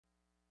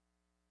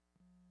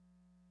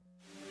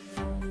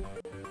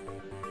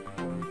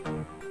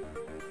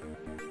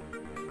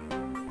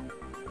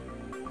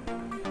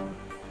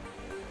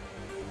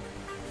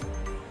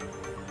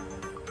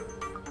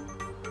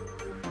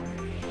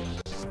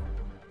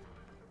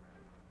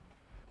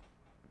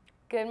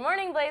Good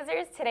morning,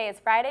 Blazers. Today is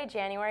Friday,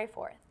 January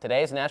 4th.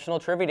 Today is National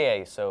Trivia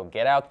Day, so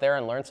get out there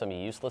and learn some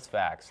useless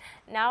facts.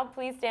 Now,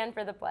 please stand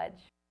for the pledge.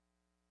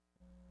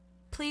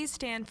 Please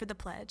stand for the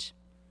pledge.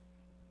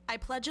 I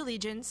pledge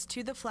allegiance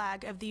to the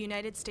flag of the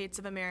United States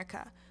of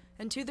America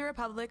and to the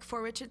republic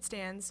for which it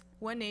stands,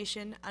 one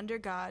nation, under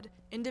God,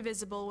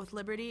 indivisible, with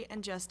liberty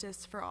and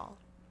justice for all.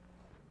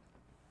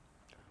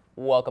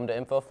 Welcome to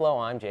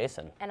InfoFlow. I'm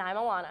Jason. And I'm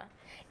Alana.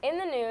 In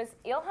the news,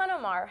 Ilhan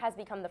Omar has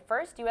become the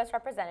first U.S.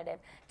 representative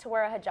to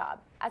wear a hijab.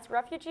 As a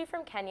refugee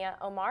from Kenya,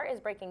 Omar is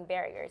breaking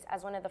barriers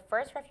as one of the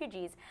first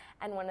refugees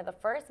and one of the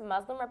first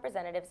Muslim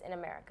representatives in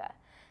America.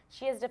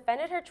 She has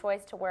defended her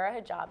choice to wear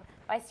a hijab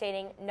by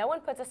stating, "No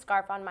one puts a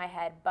scarf on my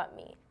head but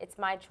me. It's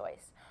my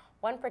choice,"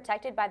 one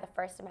protected by the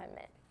First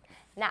Amendment.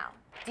 Now,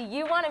 do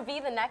you want to be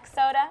the next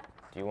Soda?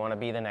 Do you want to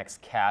be the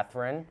next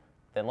Catherine?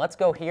 Then let's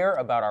go hear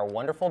about our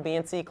wonderful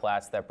BNC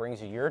class that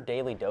brings you your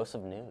daily dose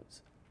of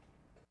news.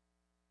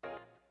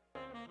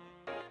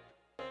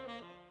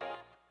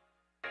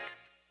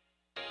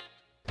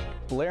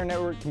 Blair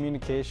Network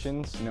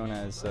Communications, known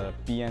as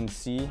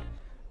BNC,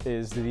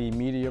 is the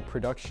media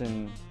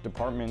production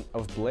department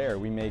of Blair.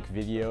 We make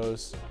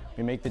videos,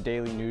 we make the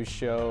daily news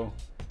show.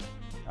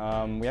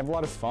 We have a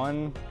lot of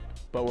fun,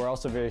 but we're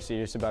also very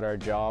serious about our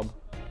job.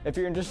 If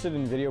you're interested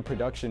in video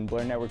production,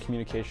 Blair Network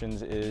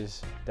Communications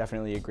is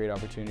definitely a great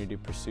opportunity to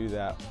pursue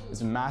that. It's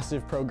a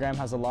massive program,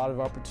 has a lot of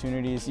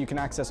opportunities. You can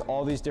access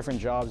all these different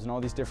jobs and all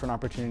these different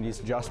opportunities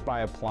just by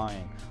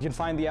applying. You can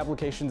find the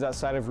applications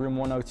outside of room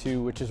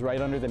 102, which is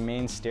right under the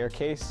main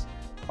staircase.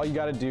 All you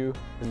gotta do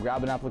is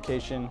grab an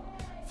application,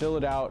 fill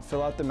it out,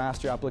 fill out the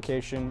master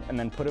application, and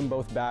then put them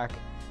both back,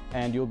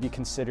 and you'll be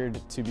considered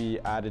to be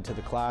added to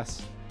the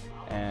class,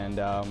 and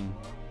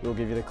we'll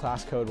give you the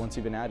class code once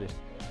you've been added.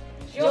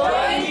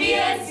 Join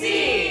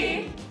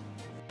BNC!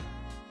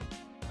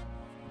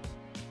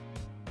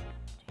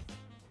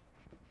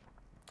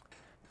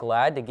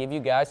 Glad to give you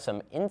guys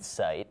some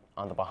insight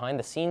on the behind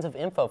the scenes of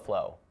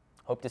InfoFlow.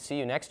 Hope to see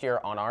you next year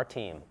on our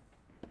team.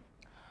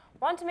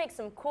 Want to make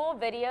some cool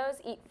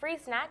videos, eat free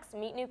snacks,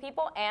 meet new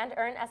people, and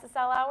earn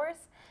SSL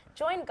hours?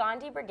 Join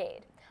Gandhi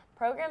Brigade.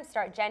 Programs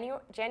start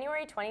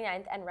January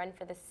 29th and run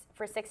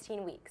for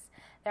 16 weeks.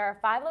 There are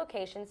 5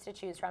 locations to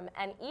choose from,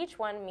 and each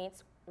one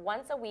meets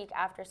once a week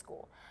after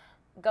school.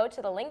 Go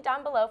to the link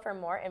down below for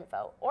more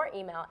info or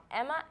email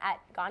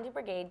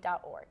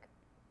emma@gandhibrigade.org.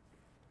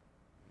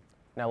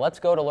 Now let's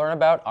go to learn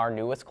about our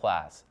newest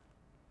class.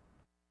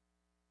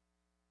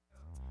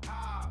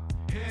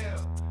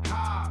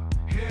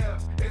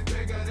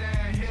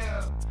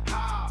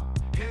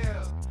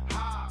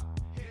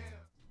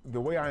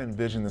 The way I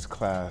envision this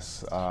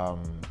class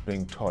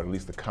being taught, at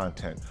least the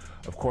content,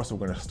 of course we're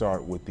going to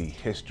start with the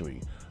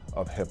history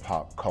of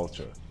hip-hop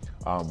culture.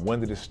 When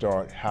did it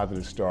start? How did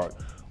it start?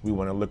 We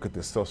want to look at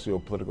the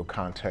socio-political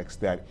context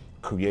that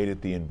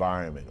created the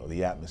environment or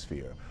the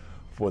atmosphere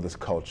for this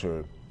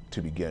culture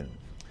to begin.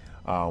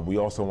 We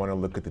also want to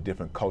look at the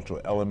different cultural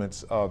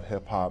elements of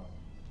hip-hop,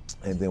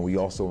 and then we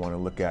also want to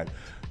look at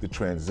the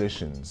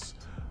transitions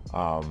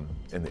and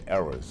the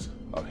eras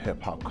of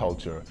hip-hop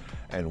culture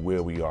and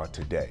where we are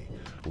today.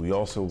 We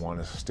also want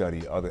to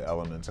study other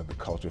elements of the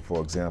culture,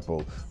 for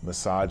example,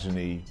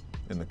 misogyny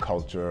in the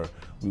culture.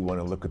 We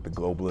want to look at the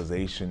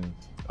globalization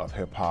of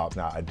hip-hop.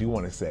 Now, I do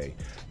want to say,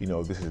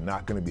 this is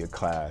not going to be a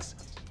class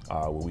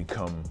where we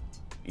come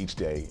each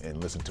day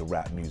and listen to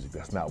rap music.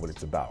 That's not what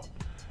it's about.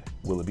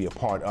 Will it be a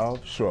part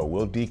of? Sure,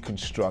 we'll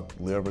deconstruct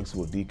lyrics,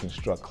 we'll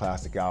deconstruct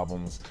classic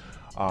albums,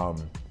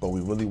 but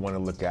we really want to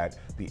look at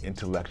the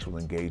intellectual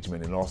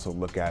engagement and also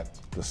look at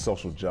the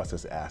social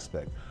justice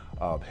aspect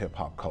of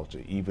hip-hop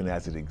culture, even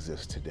as it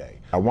exists today.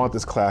 I want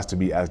this class to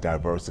be as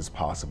diverse as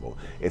possible.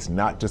 It's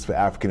not just for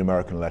African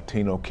American,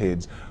 Latino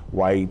kids,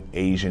 white,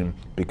 Asian,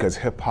 because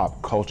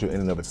hip-hop culture in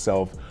and of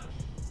itself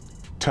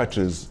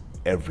touches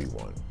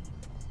everyone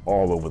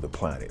all over the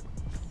planet.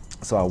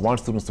 So I want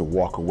students to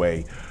walk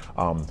away,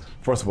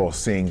 first of all,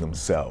 seeing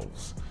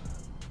themselves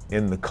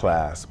in the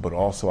class, but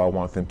also I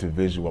want them to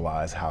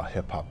visualize how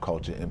hip-hop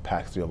culture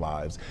impacts their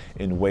lives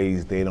in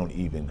ways they don't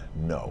even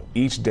know.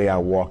 Each day I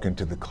walk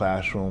into the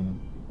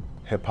classroom,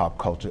 hip-hop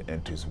culture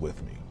enters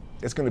with me.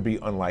 It's going to be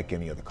unlike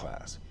any other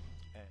class.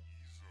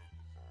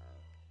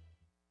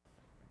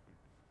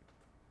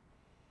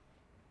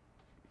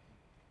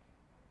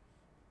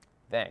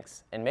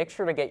 Thanks, and make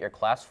sure to get your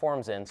class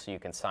forms in so you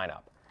can sign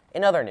up.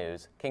 In other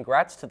news,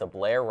 congrats to the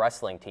Blair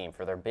wrestling team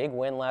for their big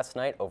win last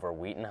night over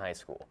Wheaton High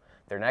School.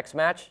 Their next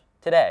match,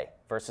 today,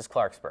 versus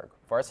Clarksburg.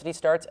 Varsity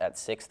starts at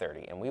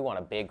 6:30, and we want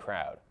a big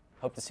crowd.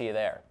 Hope to see you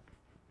there.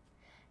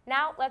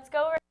 Now, let's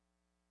go over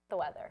the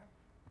weather.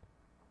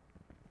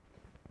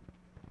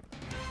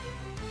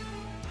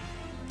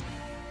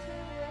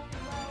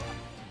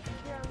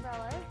 Your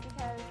umbrellas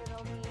because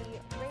it'll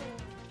be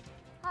raining.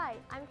 Hi,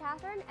 I'm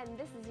Catherine, and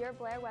this is your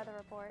Blair weather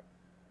report.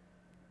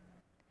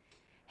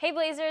 Hey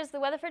Blazers, the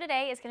weather for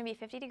today is going to be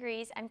 50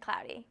 degrees and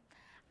cloudy.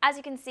 As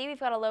you can see, we've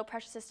got a low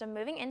pressure system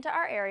moving into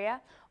our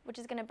area, which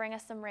is going to bring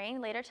us some rain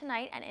later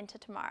tonight and into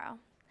tomorrow.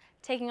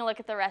 Taking a look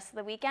at the rest of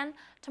the weekend,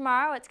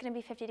 tomorrow it's going to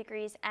be 50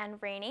 degrees and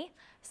rainy.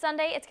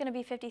 Sunday it's going to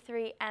be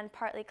 53 and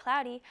partly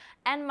cloudy,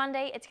 and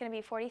Monday it's going to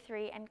be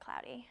 43 and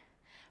cloudy.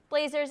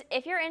 Blazers,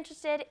 if you're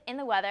interested in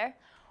the weather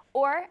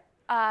or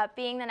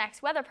being the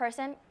next weather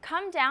person,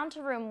 come down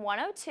to room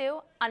 102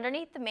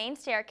 underneath the main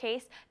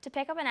staircase to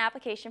pick up an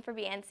application for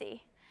BNC.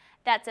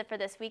 That's it for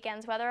this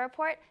weekend's weather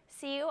report.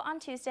 See you on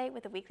Tuesday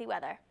with the weekly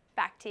weather.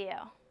 Back to you.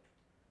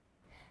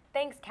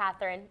 Thanks,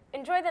 Catherine.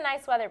 Enjoy the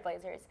nice weather,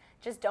 Blazers.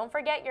 Just don't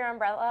forget your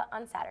umbrella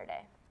on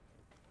Saturday.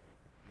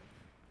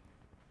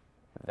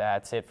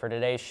 That's it for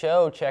today's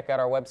show. Check out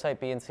our website,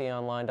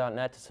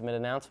 bnconline.net, to submit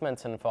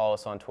announcements, and follow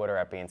us on Twitter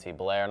at BNC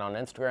Blair and on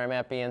Instagram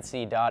at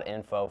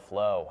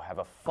bnc.infoflow. Have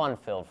a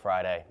fun-filled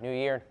Friday. New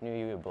year, new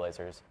you,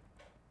 Blazers.